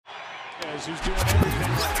Suarez, who's doing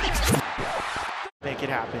everything right. Make it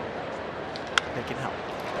happen. They can help.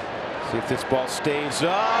 See if this ball stays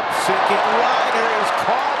up. Sinking liner is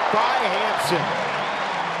caught by Hansen.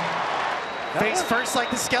 Face first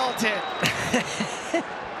like the skeleton.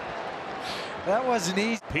 That wasn't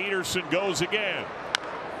easy. Peterson goes again.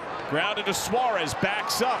 Grounded to Suarez,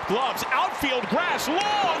 backs up, gloves, outfield grass,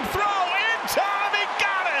 long throw, in time, he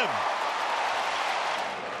got him!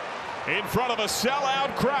 In front of a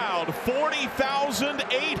sellout crowd,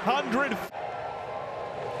 40,800.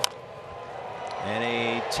 And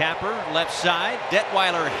a tapper left side.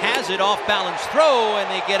 Detweiler has it, off balance throw, and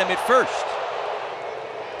they get him at first.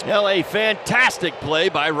 Well, a fantastic play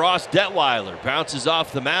by Ross Detweiler. Bounces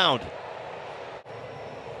off the mound.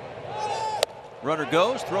 Runner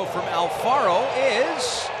goes, throw from Alfaro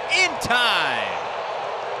is in time.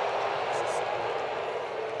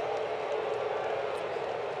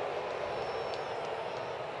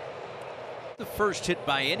 The first hit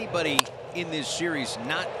by anybody in this series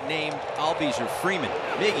not named Albies or Freeman.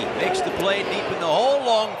 Miggy makes the play deep in the hole,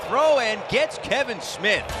 long throw, and gets Kevin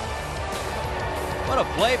Smith. What a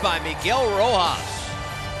play by Miguel Rojas.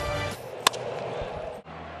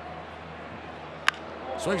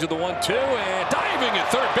 Swings at the 1-2 and diving at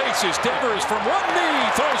third base is Devers from one knee,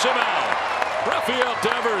 throws him out. Rafael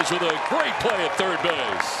Devers with a great play at third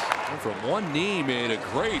base. And from one knee made a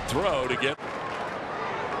great throw to get.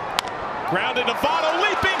 Grounded to Votto,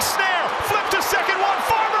 leaping snare, flip to second, one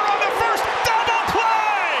Farmer on the first, double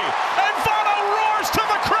play! And Votto roars to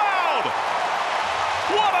the crowd!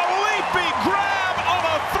 What a leaping grab on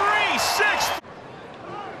a 3-6.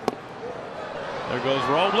 There goes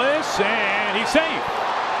Robles, and he's safe.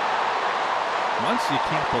 Once you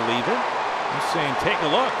can't believe it, he's saying, take a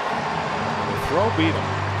look. The throw beat him.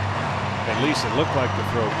 At least it looked like the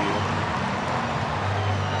throw beat him.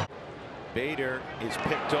 Bader is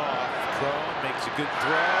picked off. Crone makes a good throw,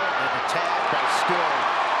 and the tag by Story.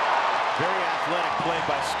 Very athletic play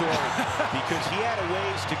by Story because he had a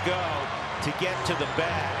ways to go to get to the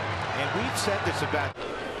bag. And we've said this about.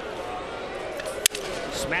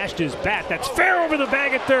 Smashed his bat. That's fair over the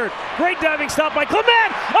bag at third. Great diving stop by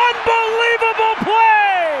Clement. Unbelievable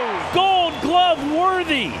play! Gold Glove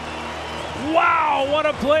worthy. Wow, what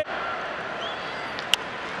a play.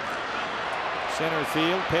 Center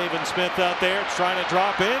field, Pavin Smith out there trying to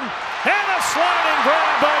drop in. And a sliding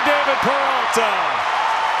grab by David Peralta.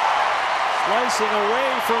 Slicing away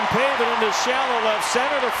from Pavin into shallow left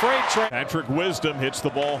center to freight train. Patrick Wisdom hits the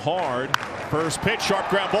ball hard. First pitch, sharp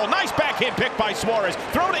ground ball. Nice backhand pick by Suarez.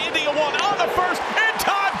 Throw to India one on the first. In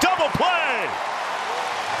time, double play.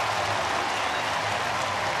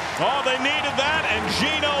 Oh, they needed that, and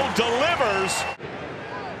Gino delivers.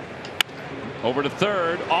 Over to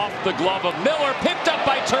third, off the glove of Miller, picked up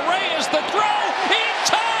by Torreyes. The throw in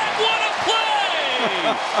time. What a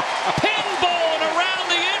play! Pinball around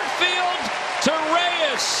the infield.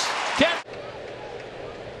 Torreyes.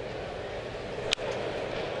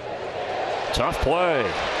 Tough play.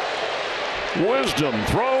 Wisdom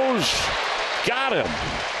throws. Got him.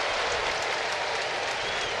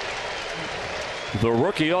 The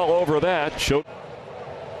rookie all over that. Showed.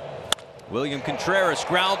 William Contreras,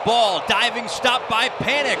 ground ball, diving stop by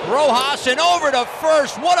Panic. Rojas and over to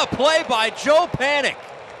first. What a play by Joe Panic.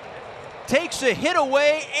 Takes a hit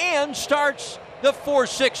away and starts the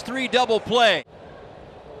 4-6-3 double play.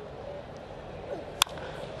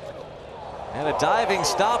 And a diving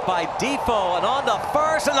stop by Defoe, and on the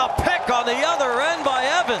first, and a pick on the other end by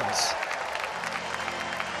Evans.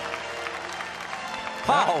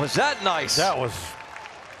 Wow, was that nice? That was.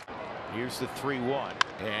 Here's the 3-1,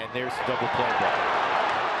 and there's the double play ball.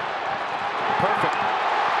 Perfect.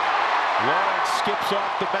 Lawrence skips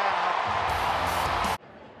off the bat.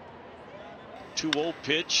 2-0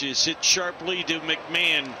 pitch is hit sharply to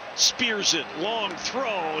McMahon. Spears it. Long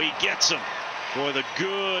throw. He gets him. For the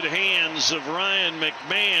good hands of Ryan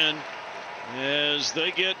McMahon as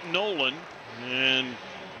they get Nolan. And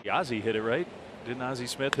Ozzie hit it right. Didn't Ozzie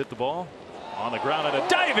Smith hit the ball? On the ground and a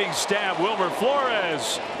diving stab. Wilmer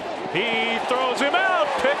Flores. He throws him out.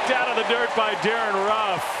 Picked out of the dirt by Darren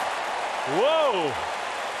Ruff. Whoa.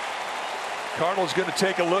 Cardinals going to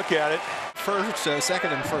take a look at it.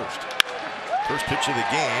 Second and first. First pitch of the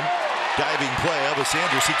game. Diving play. Elvis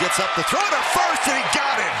Andrus. He gets up the throw to first, and he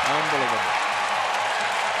got it. Unbelievable.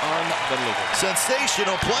 Unbelievable.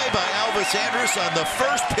 Sensational play by Elvis Andrus on the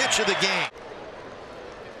first pitch of the game.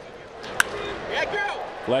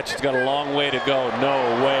 Fletcher's got a long way to go. No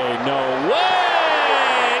way, no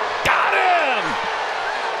way! Got him!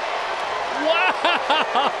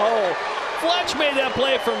 Wow! Fletch made that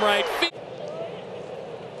play from right field.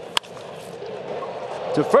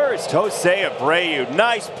 To first, Jose Abreu.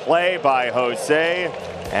 Nice play by Jose,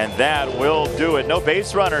 and that will do it. No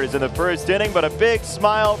base runners in the first inning, but a big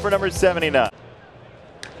smile for number 79.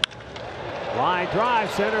 Line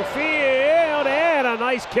drive, center field, and a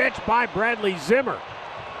nice catch by Bradley Zimmer.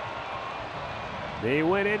 They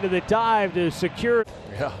went into the dive to secure.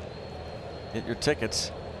 Yeah. Get your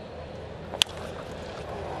tickets.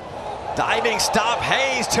 Diving stop,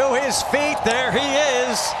 Hayes to his feet. There he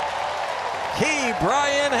is.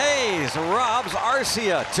 Brian Hayes robs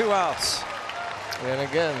Arcia. 2 outs. And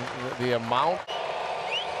again, the amount.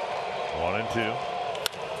 1-2.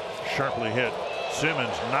 Sharply hit.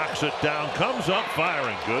 Simmons knocks it down, comes up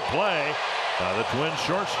firing. Good play by the Twins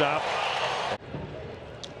shortstop.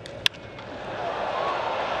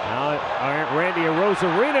 Now Randy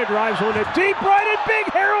Arozarena drives one to deep right, and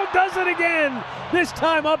Big Harold does it again. This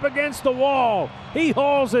time up against the wall. He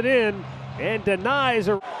hauls it in and denies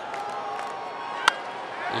a.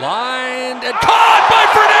 Lined and caught by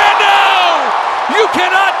Fernando! You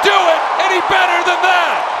cannot do it any better than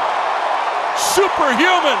that!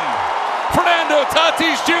 Superhuman! Fernando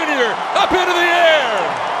Tatis Jr. up into the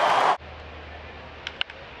air!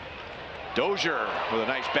 Dozier with a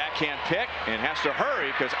nice backhand pick and has to hurry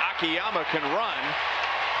because Akiyama can run.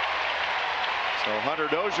 So Hunter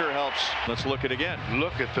Dozier helps. Let's look at it again.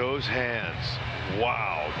 Look at those hands.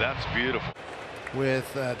 Wow, that's beautiful. With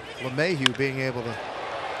LeMahieu being able to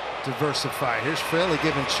diversify. Here's Fraley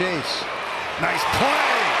giving chase. Nice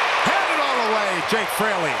play. Had it all the way, Jake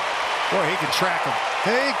Fraley. Boy, he can track him.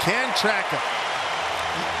 He can track him.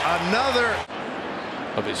 Another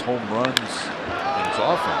of his home runs in his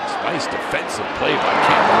offense. Nice defensive play by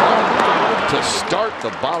Cameron to start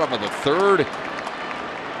the bottom of the third.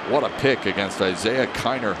 What a pick against Isaiah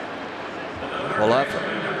Kiner.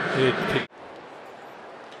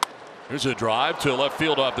 Here's a drive to left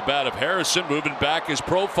field off the bat of Harrison. Moving back is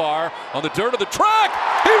Profar on the dirt of the track.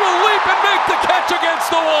 He will leap and make the catch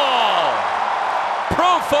against the wall.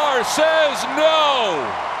 Profar says no.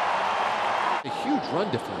 A huge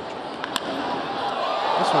run differential.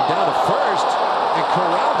 This one down to first and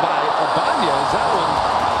corralled by Ibanez. That one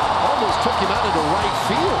almost took him out into right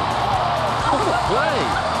field. What a play.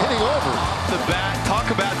 Hitting over the bat.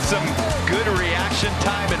 Talk about some good reaction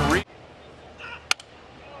time and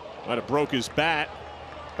Might have broke his bat.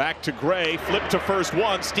 Back to Gray, flip to first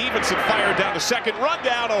one. Stevenson fired down to second. Run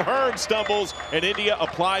down. O'Hearn stumbles, and India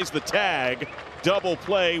applies the tag. Double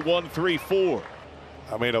play, 1-3-4.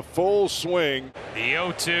 I mean, a full swing. The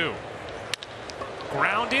 0-2.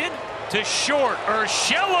 Grounded to short.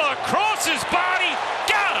 Urshela across his body.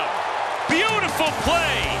 Got him. Beautiful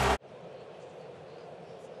play.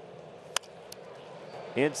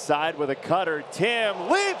 Inside with a cutter. Tim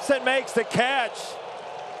leaps and makes the catch.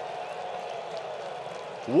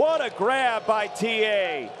 What a grab by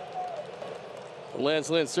TA. Lance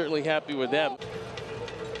Lynn certainly happy with that.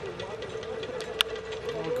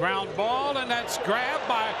 Ground ball, and that's grabbed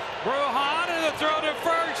by Bruhan, and the throw to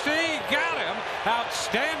first. He got him.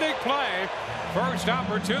 Outstanding play. First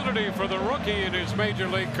opportunity for the rookie in his major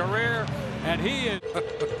league career, and he is.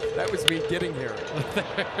 That was me getting here.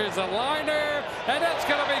 There's a liner, and that's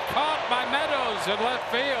going to be caught by Meadows in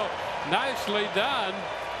left field. Nicely done.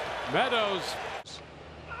 Meadows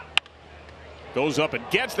goes up and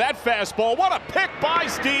gets that fastball. What a pick by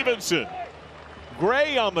Stevenson.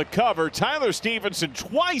 Gray on the cover. Tyler Stevenson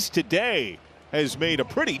twice today has made a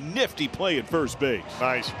pretty nifty play at first base.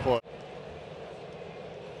 Nice play.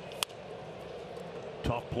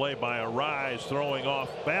 Tough play by Arise, throwing off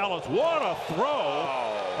balance. What a throw.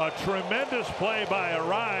 A tremendous play by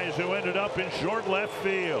Arise, who ended up in short left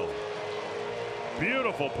field.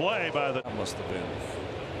 Beautiful play by the. That must have been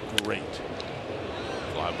great.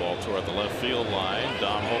 Fly ball toward the left field line.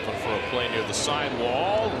 Dom hoping for a play near the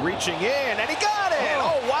sidewall. Reaching in, and he got it!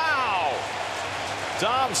 Oh, wow!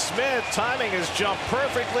 Dom Smith timing his jump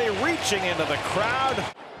perfectly, reaching into the crowd.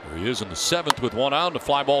 There he is in the 7th with 1 out, and a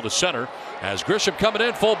fly ball to center. As Grisham coming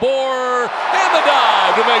in, full bore, and the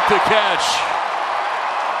dive to make the catch.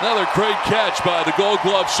 Another great catch by the Gold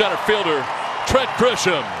Glove center fielder, Trent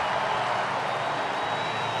Grisham.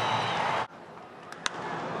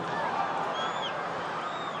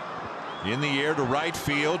 In the air to right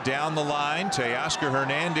field, down the line, Teoscar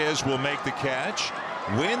Hernandez will make the catch.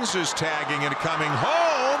 Wins is tagging and coming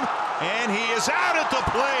home, and he is out at the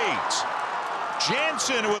plate.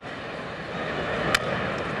 Jansen with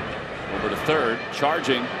over to third,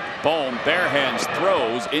 charging. Bohm, bare hands,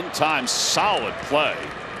 throws in time. Solid play.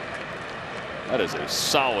 That is a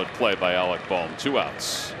solid play by Alec Bohm. 2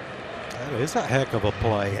 outs. That is a heck of a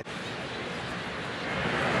play.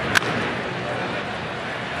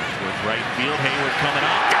 Right field, Hayward coming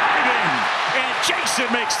up, diving, and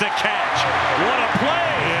Jason makes the catch. What a play!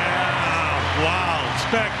 Yeah, wow,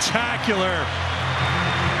 spectacular.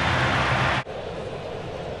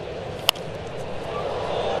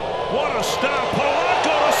 What a stop!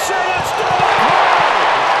 Polanco to center, still a play!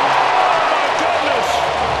 Oh my goodness!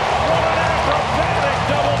 What an acrobatic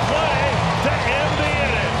double play to end the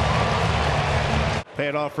inning. Pay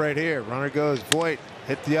it off right here. Runner goes Voit.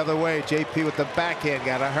 Hit the other way. JP with the backhand.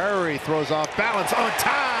 Got to hurry. Throws off balance. On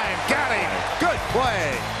time. Got him. Good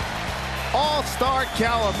play. All-star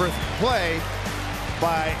caliber play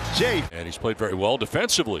by JP. And he's played very well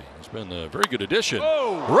defensively. He's been a very good addition.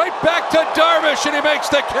 Oh. Right back to Darvish, and he makes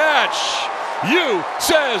the catch. You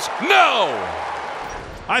says no.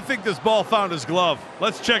 I think this ball found his glove.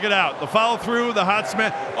 Let's check it out. The follow through, the hot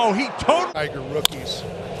smash. Oh, he totally. Tiger rookies.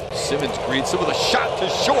 Simmons greets him with a shot to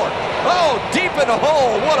short. Oh, deep in the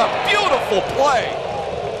hole. What a beautiful play.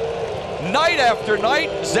 Night after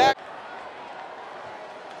night, Zach.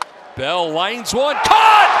 Bell lines one.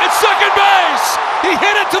 Caught at second base. He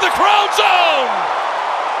hit it to the crowd zone.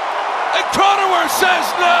 And Cronenworth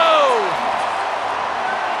says no.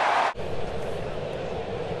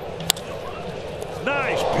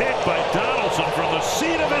 Nice pick by Donaldson from the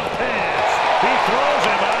seat of his pants. He throws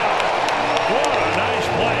him out. What a nice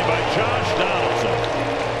play by Josh Donaldson.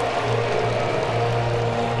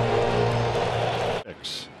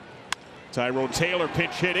 Tyrone Taylor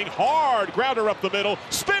pinch hitting, hard grounder up the middle,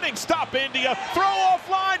 spinning stop India, throw off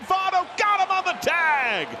line, Votto got him on the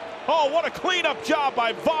tag. Oh, what a cleanup job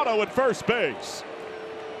by Votto at first base.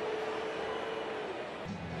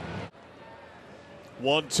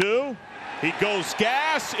 1-2. He goes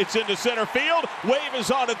gas. It's into center field. Wave is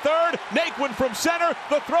on at third. Naquin from center.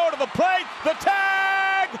 The throw to the plate. The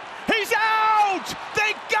tag. He's out.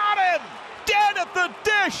 They got him. Dead at the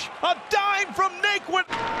dish. A dime from Naquin.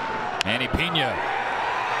 Manny Pena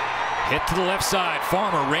hit to the left side.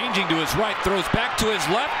 Farmer ranging to his right. Throws back to his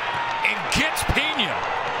left and gets Pena.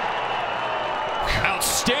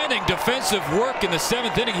 Outstanding defensive work in the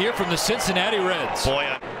 7th inning here from the Cincinnati Reds.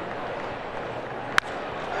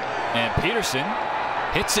 And Peterson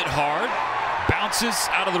hits it hard, bounces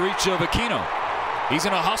out of the reach of Aquino. He's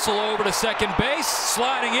going to hustle over to second base,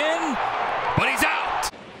 sliding in, but he's out.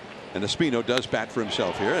 And Espino does bat for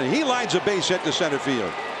himself here, and he lines a base hit to center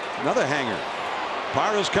field. Another hanger.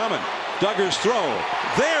 Parra's coming. Duggar's throw.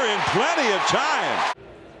 They're in plenty of time.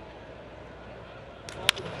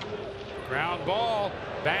 Ground ball,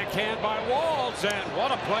 backhand by Walls, and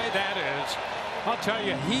what a play that is. I'll tell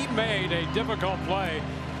you, he made a difficult play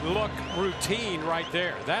look routine right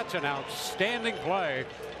there. That's an outstanding play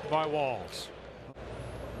by Walls.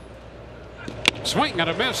 Swing and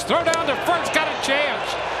a miss, throw down to first, got a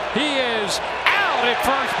chance. He is out at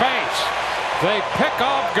first base. They pick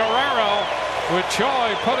off Guerrero with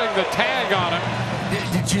Choi putting the tag on him.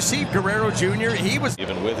 Did you see Guerrero Jr.? He was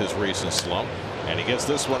even with his recent slump. And he gets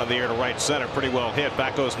this one in the air to right center. Pretty well hit.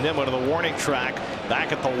 Back goes Nimmo to the warning track.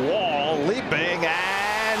 Back at the wall. Leaping.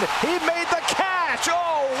 And he made the catch.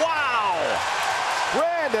 Oh, wow.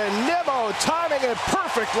 Brandon Nimmo timing it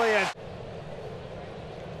perfectly. And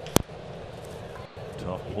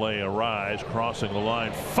tough play, Arise crossing the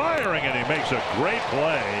line, firing, and he makes a great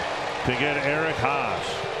play to get Eric Haas.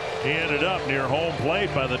 He ended up near home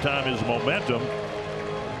plate by the time his momentum.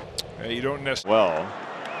 You don't necessarily. Well,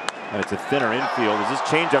 and it's a thinner infield. Is this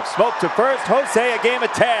changeup smoke to first? Jose, a game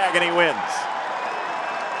of tag, and he wins.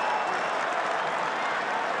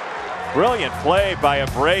 Brilliant play by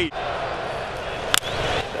Abreu.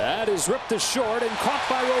 That is ripped to short and caught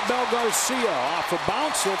by Robel Garcia. Off a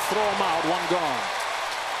bounce, he'll throw him out. One gone.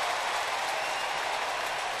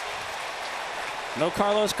 No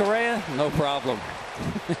Carlos Correa? No problem.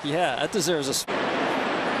 Yeah, that deserves a...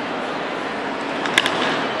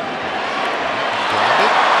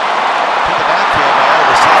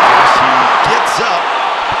 Gets up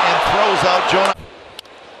and throws out Jonah.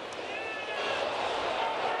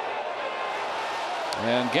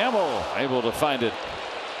 And Gamble able to find it.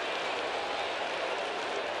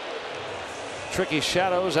 Tricky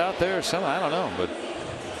shadows out there. Some, I don't know, but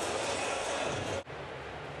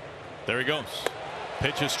there he goes.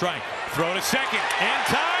 Pitch is strike. Throw to second. And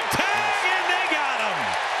time. Tag, and they got him.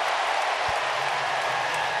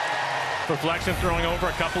 Reflection throwing over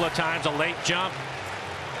a couple of times. A late jump.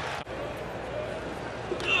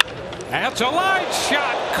 That's a line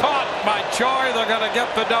shot caught by Choi. They're going to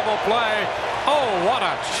get the double play. Oh, what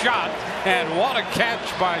a shot, and what a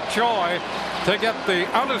catch by Choi to get the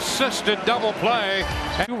unassisted double play.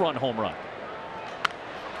 2-run home run.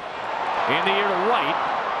 In the air to right,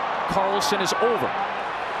 Carlson is over.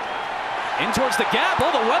 In towards the gap.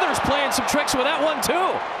 Oh, the weather's playing some tricks with that one,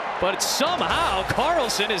 too. But somehow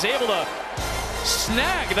Carlson is able to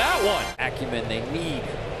snag that one. Acumen they need.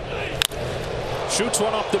 Shoots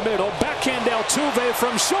one up the middle. Backhand Altuve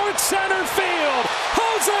from short center field.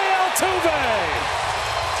 Jose Altuve.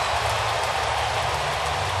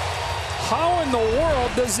 How in the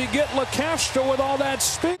world does he get LaCastro with all that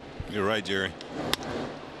speed? You're right, Jerry.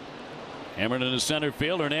 Hammered into center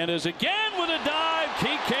field. Hernandez again with a dive.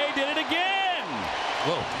 Kike did it again.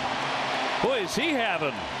 Whoa. Boy, is he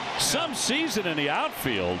having some season in the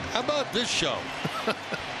outfield. How about this show?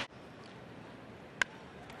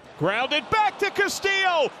 Grounded back to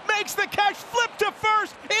Castillo. Makes the catch. Flip to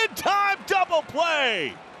first. In time. Double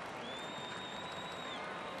play.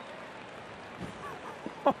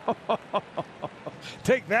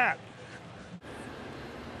 Take that.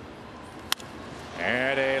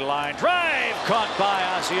 And a line drive caught by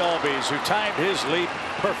Ozzie Albies, who timed his leap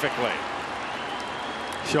perfectly.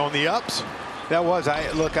 Showing the ups. That was, I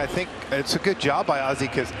think it's a good job by Ozzie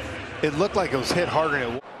because it looked like it was hit harder than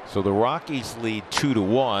it was. So the Rockies lead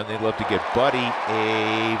 2-1. They'd love to get Buddy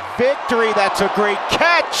a victory. That's a great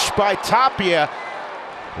catch by Tapia.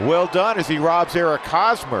 Well done as he robs Eric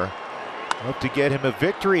Hosmer. Hope to get him a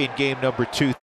victory in game number 2.